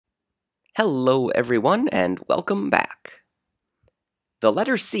Hello everyone and welcome back. The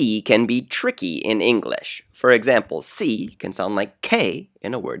letter C can be tricky in English. For example, C can sound like K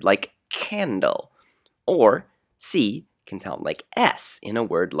in a word like candle, or C can sound like S in a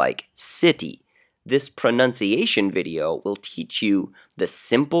word like city. This pronunciation video will teach you the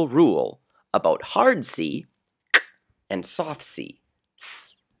simple rule about hard C and soft C,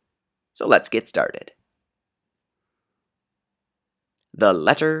 S. So let's get started. The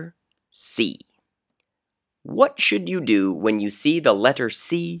letter C. What should you do when you see the letter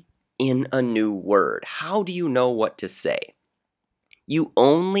C in a new word? How do you know what to say? You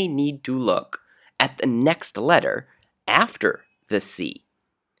only need to look at the next letter after the C.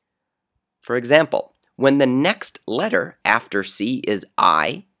 For example, when the next letter after C is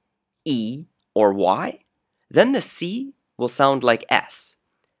I, E, or Y, then the C will sound like S.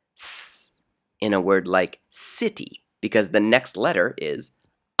 S in a word like city, because the next letter is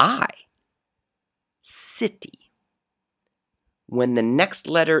I. City. When the next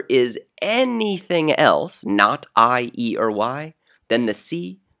letter is anything else, not I, E, or Y, then the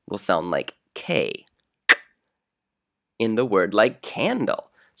C will sound like K. In the word like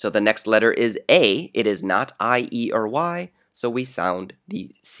candle. So the next letter is A, it is not I, E, or Y, so we sound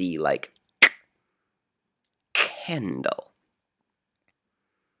the C like candle.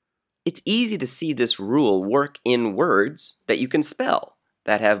 It's easy to see this rule work in words that you can spell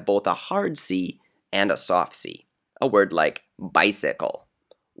that have both a hard C and a soft C. A word like bicycle.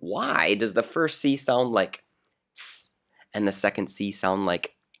 Why does the first C sound like S and the second C sound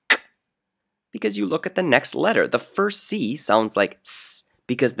like K? Because you look at the next letter. The first C sounds like S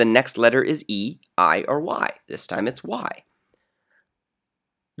because the next letter is E, I, or Y. This time it's Y.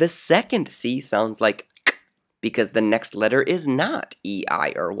 The second C sounds like K because the next letter is not E,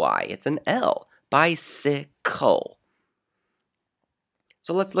 I, or Y. It's an L. Bicycle.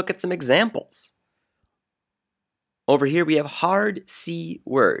 So let's look at some examples. Over here we have hard C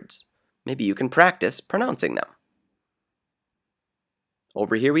words. Maybe you can practice pronouncing them.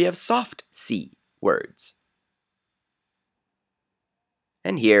 Over here we have soft C words.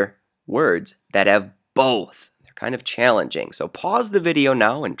 And here, words that have both. They're kind of challenging. So pause the video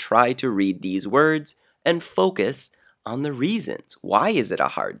now and try to read these words and focus on the reasons. Why is it a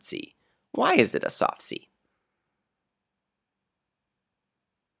hard C? Why is it a soft C?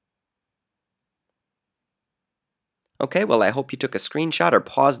 Okay, well, I hope you took a screenshot or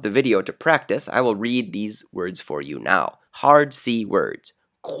paused the video to practice. I will read these words for you now. Hard C words.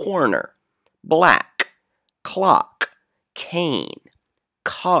 Corner, black, clock, cane,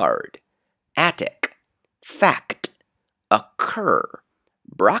 card, attic, fact, occur,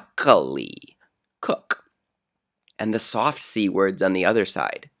 broccoli, cook. And the soft C words on the other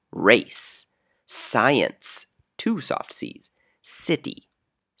side. Race, science, two soft Cs, city,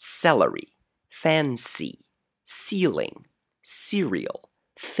 celery, fancy, ceiling, cereal,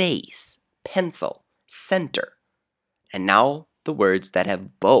 face, pencil, center. And now the words that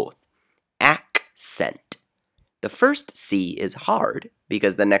have both. Accent. The first C is hard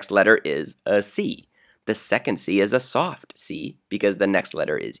because the next letter is a C. The second C is a soft C because the next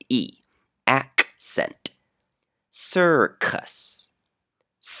letter is E. Accent. Circus.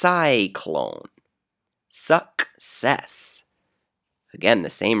 Cyclone. Success. Again, the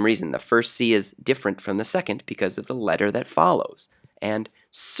same reason. The first C is different from the second because of the letter that follows. And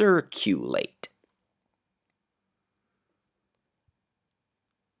circulate.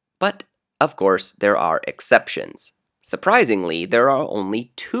 But, of course, there are exceptions. Surprisingly, there are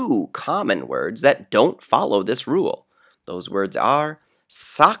only two common words that don't follow this rule. Those words are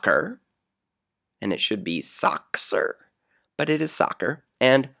soccer, and it should be sockser, but it is soccer,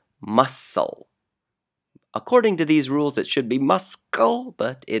 and muscle. According to these rules, it should be muscle,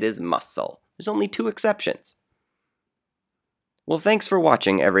 but it is muscle. There's only two exceptions. Well, thanks for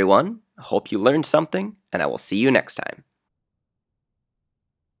watching, everyone. I hope you learned something, and I will see you next time.